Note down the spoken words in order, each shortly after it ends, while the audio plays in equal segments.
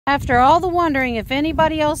After all the wondering if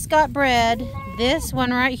anybody else got bred, this one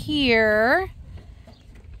right here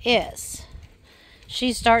is.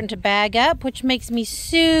 She's starting to bag up, which makes me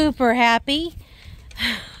super happy.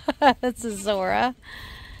 This is Zora.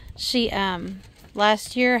 She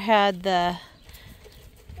last year had the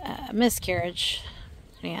miscarriage,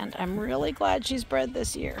 and I'm really glad she's bred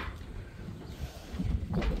this year.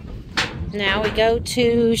 Now we go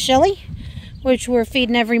to Shelly, which we're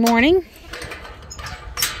feeding every morning.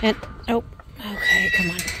 And, oh, okay, come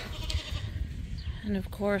on. And of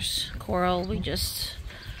course, Coral,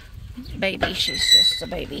 baby, she's just a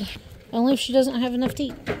baby. Only if she doesn't have enough to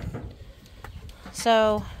eat.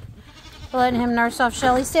 So, we're letting him nurse off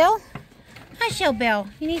Shelly's tail. Hi, Shell Bell.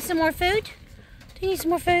 You need some more food? Do you need some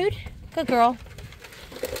more food? Good girl.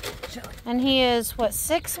 And he is, what,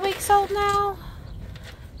 6 weeks old now?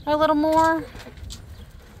 Or a little more.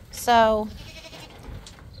 So,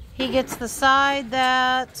 he gets the side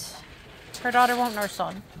that her daughter won't nurse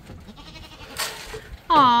on.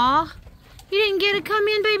 Aw, you didn't get to come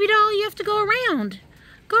in, baby doll. You have to go around.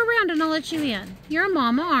 Go around and I'll let you in. You're a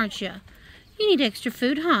mama, aren't you? You need extra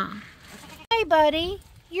food, huh? Hey, buddy.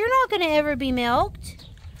 You're not going to ever be milked.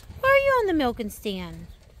 Why are you on the milking stand?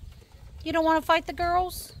 You don't want to fight the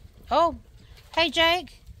girls? Oh, hey,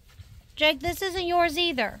 Jake. Jake, this isn't yours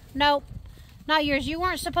either. Nope, not yours. You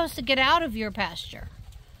weren't supposed to get out of your pasture.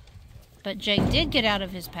 But Jake did get out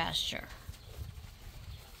of his pasture.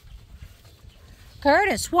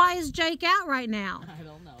 Curtis, why is Jake out right now? I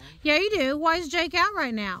don't know. Yeah, you do. Why is Jake out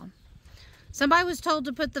right now? Somebody was told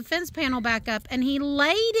to put the fence panel back up, and he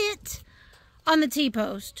laid it on the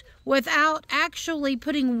T-post without actually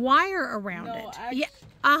putting wire around it. Yeah.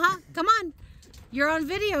 Come on. You're on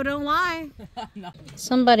video, don't lie. No.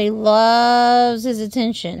 Somebody loves his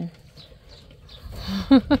attention.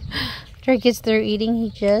 After he gets through eating,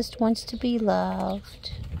 he just wants to be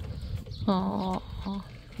loved. Oh,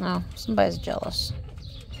 no, somebody's jealous.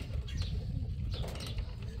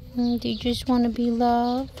 Do you just want to be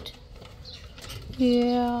loved?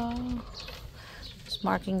 Yeah. There's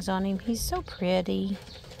markings on him. He's so pretty.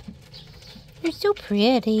 You're so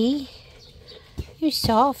pretty. You're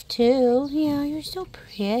soft too. Yeah, you're so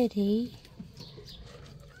pretty.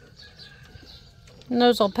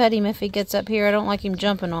 Nose will pet him if he gets up here. I don't like him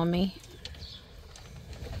jumping on me.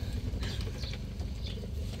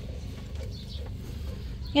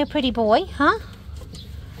 You a pretty boy, huh?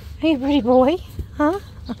 Are you a pretty boy, huh?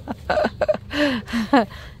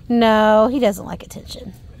 No, he doesn't like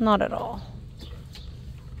attention. Not at all.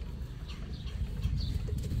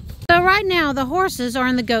 So right now, the horses are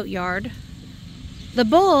in the goat yard. The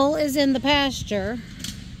bull is in the pasture.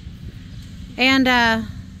 And,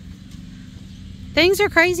 things are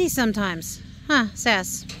crazy sometimes. Huh,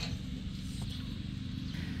 Sass?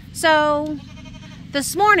 So,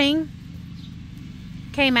 this morning,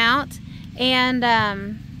 came out, and,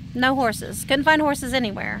 no horses. Couldn't find horses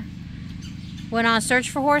anywhere. Went on a search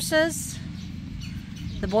for horses.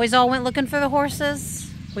 The boys all went looking for the horses.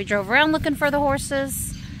 We drove around looking for the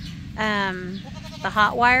horses. The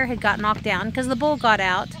hot wire had got knocked down because the bull got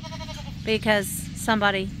out because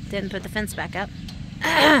somebody didn't put the fence back up.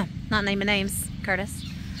 Not naming names, Curtis.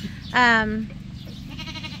 And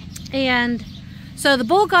so the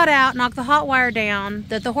bull got out, knocked the hot wire down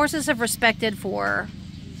that the horses have respected for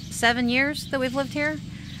 7 years that we've lived here.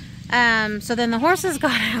 So then the horses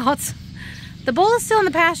got out. The bull is still in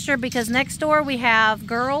the pasture because next door we have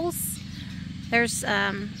girls. There's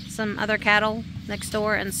some other cattle next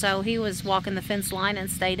door, and so he was walking the fence line and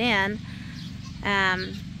stayed in.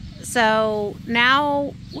 So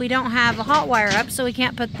now we don't have a hot wire up, so we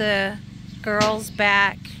can't put the girls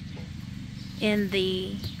back in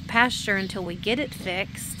the pasture until we get it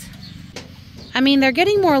fixed. I mean, they're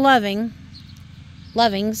getting more loved on.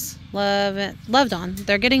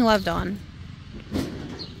 They're getting loved on.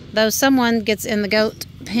 Though someone gets in the goat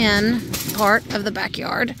pen part of the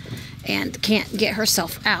backyard and can't get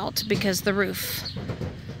herself out because the roof.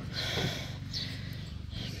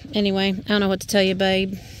 Anyway, I don't know what to tell you,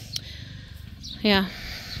 babe. Yeah.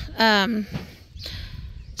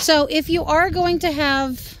 So if you are going to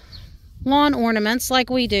have lawn ornaments like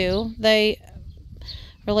we do, they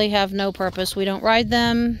really have no purpose. We don't ride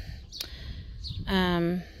them.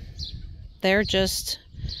 They're just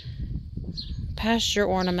pasture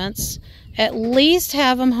ornaments. At least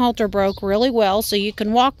have them halter broke really well so you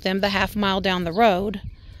can walk them the half mile down the road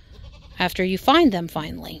after you find them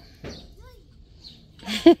finally.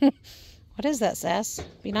 What is that, Sass?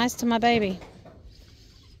 Be nice to my baby.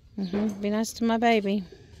 Be nice to my baby.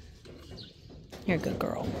 You're a good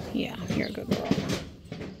girl. Yeah, you're a good girl.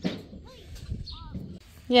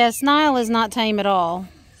 Yes, Nile is not tame at all.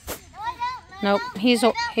 Nope, he's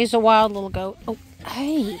a wild little goat. Oh,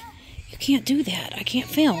 hey, you can't do that. I can't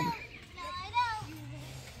film.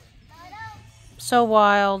 So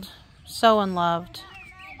wild, so unloved.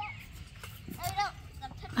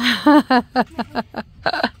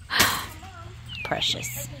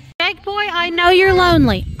 Precious. Big boy, I know you're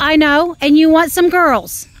lonely. I know, and you want some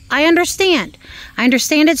girls. I understand. I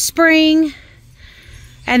understand it's spring,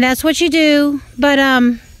 and that's what you do, but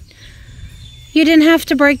you didn't have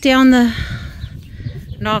to break down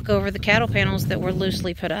knock over the cattle panels that were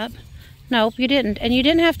loosely put up. Nope, you didn't. And you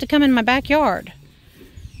didn't have to come in my backyard.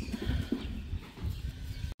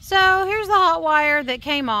 So here's the hot wire that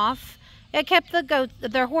came off. It kept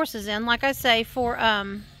their horses in, like I say, for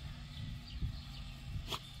 7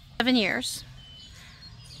 years.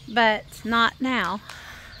 But not now.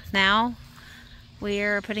 Now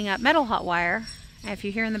we're putting up metal hot wire. If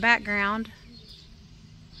you hear in the background,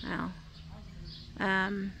 well,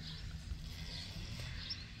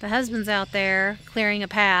 the husband's out there clearing a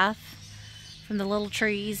path from the little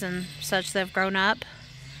trees and such that have grown up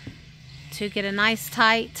to get a nice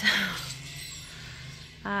tight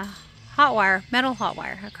hot wire, metal hot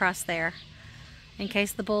wire across there in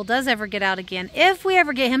case the bull does ever get out again. If we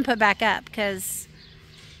ever get him put back up, because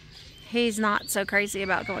he's not so crazy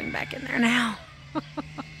about going back in there now.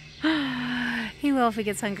 He will if he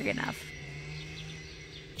gets hungry enough.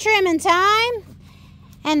 Trimming time,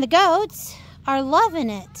 and the goats are loving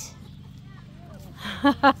it.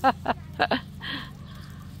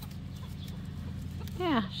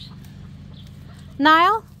 Yeah.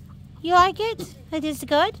 Niall, you like it? It is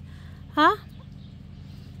good? Huh?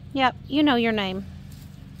 Yep, you know your name.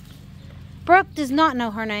 Brooke does not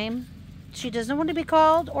know her name. She doesn't want to be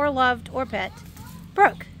called or loved or pet.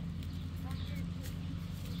 Brooke.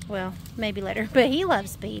 Well, maybe later, but he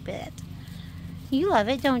loves to be pet. You love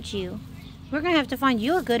it, don't you? We're going to have to find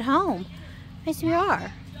you a good home. Yes, we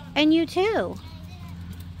are. And you too.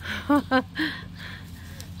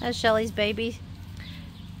 That's Shelly's baby.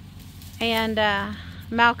 And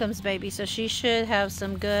Malcolm's baby. So she should have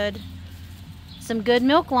some good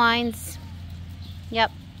milk lines.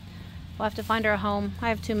 Yep. We'll have to find her a home. I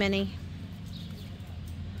have too many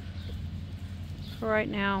for right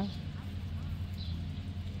now.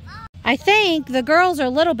 I think the girls are a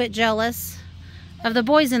little bit jealous of the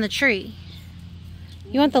boys in the tree.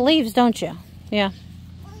 You want the leaves, don't you? Yeah.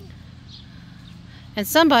 And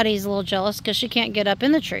somebody's a little jealous because she can't get up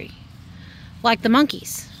in the tree. Like the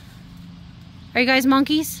monkeys. Are you guys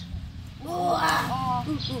monkeys?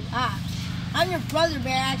 I'm your brother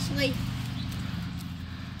bear, actually.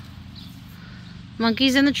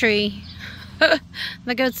 Monkeys in the tree.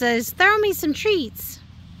 The goat says, throw me some treats.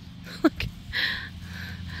 Look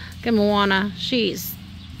at Moana. She's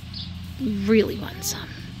really wanting some.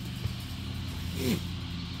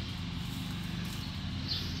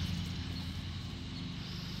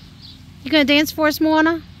 You gonna dance for us,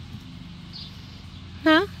 Moana?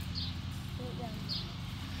 Huh?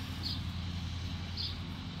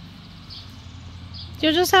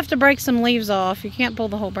 You'll just have to break some leaves off. You can't pull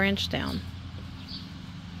the whole branch down.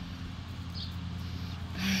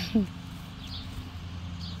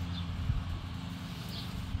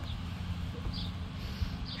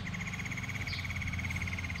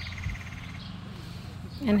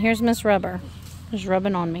 And here's Miss Rubber. Just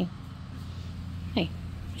rubbing on me. Hey,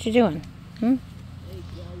 what you doing? Hmm?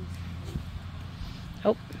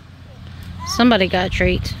 Oh, somebody got a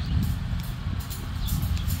treat.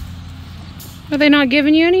 Are they not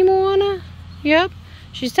giving you any, Moana? Yep.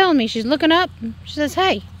 She's telling me. She's looking up. She says,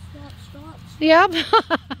 hey. Stop. Yep.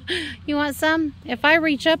 You want some? If I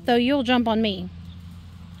reach up, though, you'll jump on me.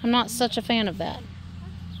 I'm not such a fan of that.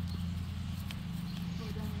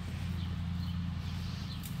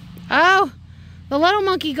 Oh, the little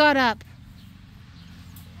monkey got up.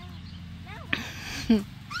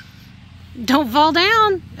 Don't fall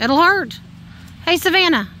down. It'll hurt. Hey,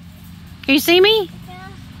 Savannah. Can you see me? Yeah,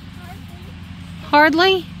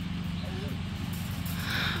 Hardly?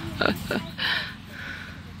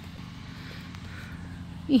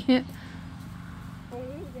 Yeah.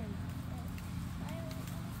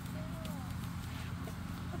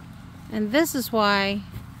 And this is why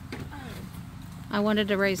I wanted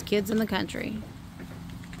to raise kids in the country.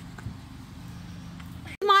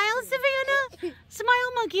 Smile, Savannah.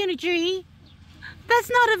 Smile, monkey in a tree. That's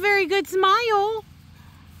not a very good smile.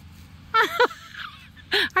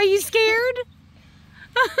 Are you scared?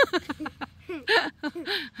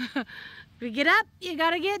 If you get up, you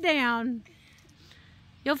gotta get down.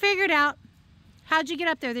 You'll figure it out. How'd you get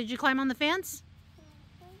up there? Did you climb on the fence?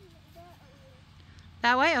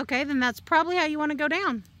 That way? Okay, then that's probably how you want to go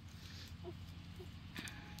down.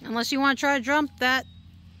 Unless you want to try to jump that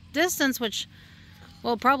distance, which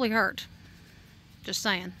will probably hurt. Just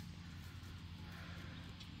saying.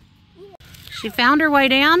 She found her way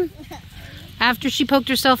down after she poked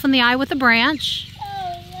herself in the eye with a branch.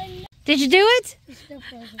 Did you do it?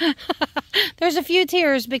 There's a few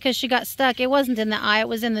tears because she got stuck. It wasn't in the eye, it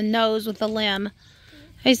was in the nose with the limb.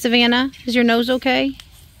 Hey, Savannah, is your nose okay?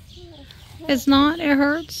 It's not? It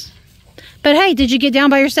hurts? But hey, did you get down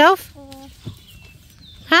by yourself?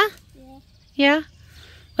 Huh? Yeah?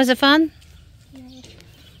 Was it fun? No.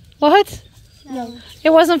 What? No.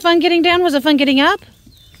 It wasn't fun getting down? Was it fun getting up?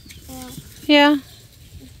 Yeah.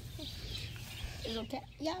 It's okay.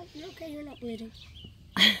 Yeah, you're okay. You're not bleeding.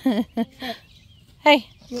 Hey.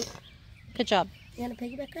 Good job. You want a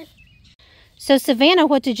piggyback ride? So, Savannah,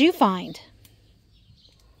 what did you find?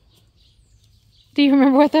 Do you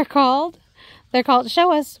remember what they're called? They're called,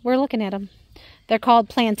 show us. We're looking at them. They're called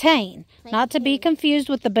plantain. Not to be confused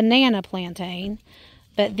with the banana plantain.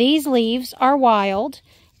 But these leaves are wild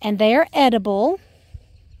and they are edible.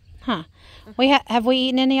 Huh. Have we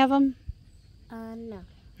eaten any of them? No.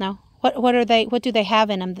 No. What are they? What do they have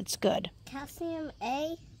in them that's good? Calcium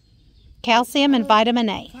A. Calcium and vitamin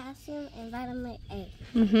A. Calcium and vitamin A.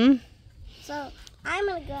 Mm-hmm. So I'm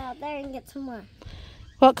gonna go out there and get some more.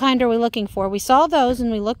 What kind are we looking for? We saw those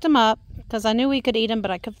and we looked them up because I knew we could eat them,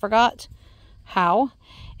 but I forgot how.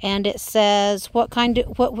 And it says what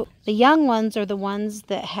the young ones are the ones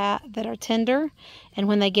that are tender, and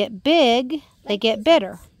when they get big, they get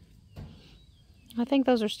bitter. I think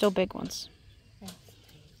those are still big ones.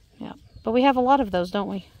 Yeah, but we have a lot of those, don't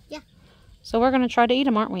we? Yeah. So we're gonna try to eat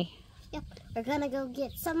them, aren't we? Yep. We're gonna go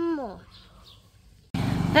get some more.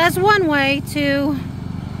 That's one way to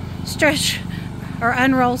stretch or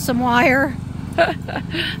unroll some wire.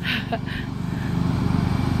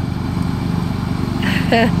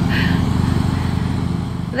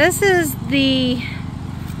 This is the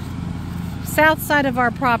south side of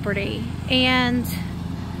our property, and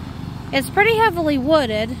it's pretty heavily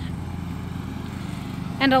wooded.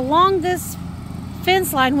 And along this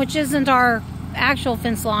fence line, which isn't our actual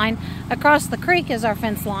fence line, across the creek is our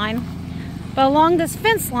fence line. But along this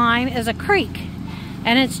fence line is a creek,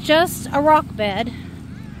 and it's just a rock bed.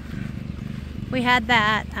 We had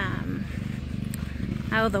that,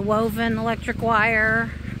 the woven electric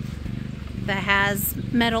wire that has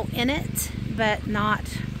metal in it, but not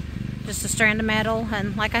just a strand of metal.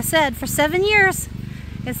 And like I said, for 7 years,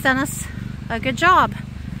 it's done us a good job.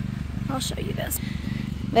 I'll show you this.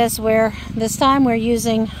 This time we're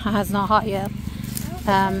using, it's not hot yet.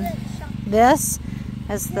 This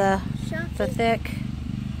is the thick,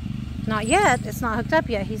 not yet, it's not hooked up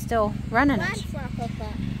yet, he's still running it.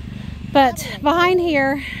 But behind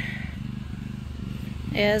here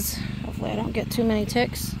is, hopefully I don't get too many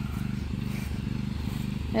ticks,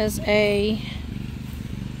 is a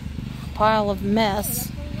pile of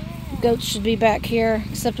mess. Goats should be back here,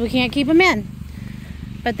 except we can't keep them in.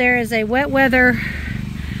 But there is a wet weather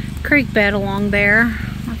creek bed along there,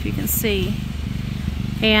 I don't know if you can see.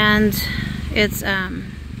 And it's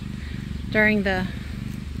during the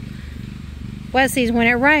wet season, when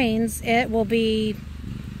it rains, it will be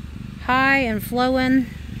high and flowing,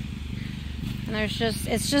 and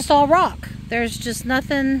it's just all rock. There's just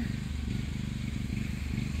nothing.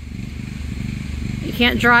 You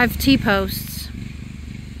can't drive T-posts.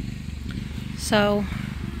 So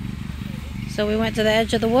we went to the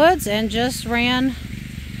edge of the woods and just ran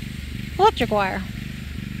electric wire.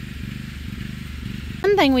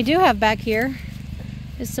 One thing we do have back here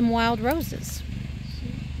is some wild roses.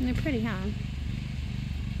 And they're pretty, huh?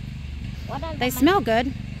 They smell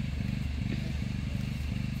good.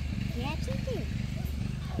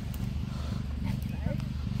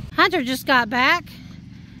 Hunter just got back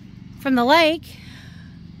from the lake.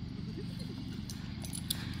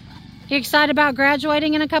 You excited about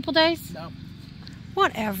graduating in a couple days? No.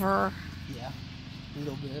 Whatever. Yeah, a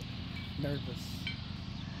little bit. Nervous.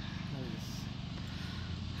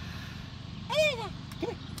 Come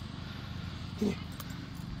here. Come here.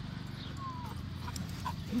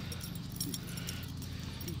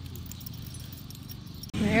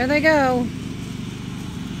 There they go.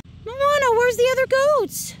 Moana, where's the other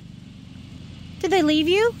goats? Did they leave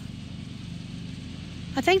you?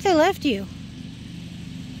 I think they left you.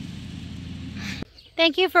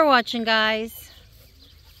 Thank you for watching, guys.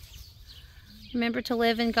 Remember to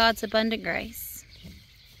live in God's abundant grace.